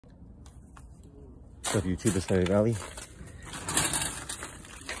What's up, YouTube? It's Larry Valley.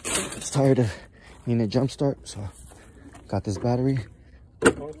 It's tired of needing a jump start, so got this battery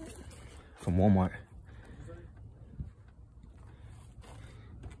from Walmart.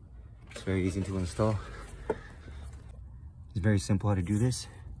 It's very easy to install. It's very simple how to do this.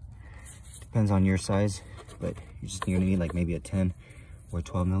 Depends on your size, but you're just gonna need like maybe a 10 or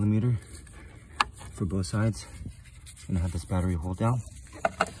 12 millimeter for both sides. It's gonna have this battery hold down.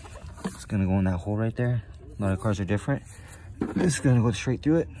 It's gonna go in that hole right there. A lot of cars are different. It's gonna go straight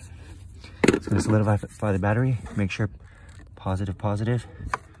through it. It's gonna solidify the battery. Make sure positive, positive.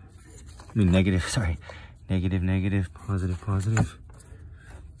 I mean negative, sorry. Negative, negative, positive, positive.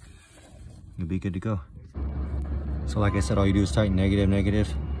 You'll be good to go. So like I said, all you do is tighten negative,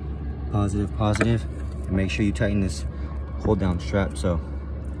 negative, positive, positive, and make sure you tighten this hold down strap so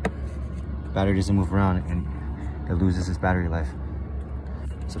the battery doesn't move around and it loses its battery life.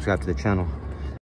 Subscribe to the channel.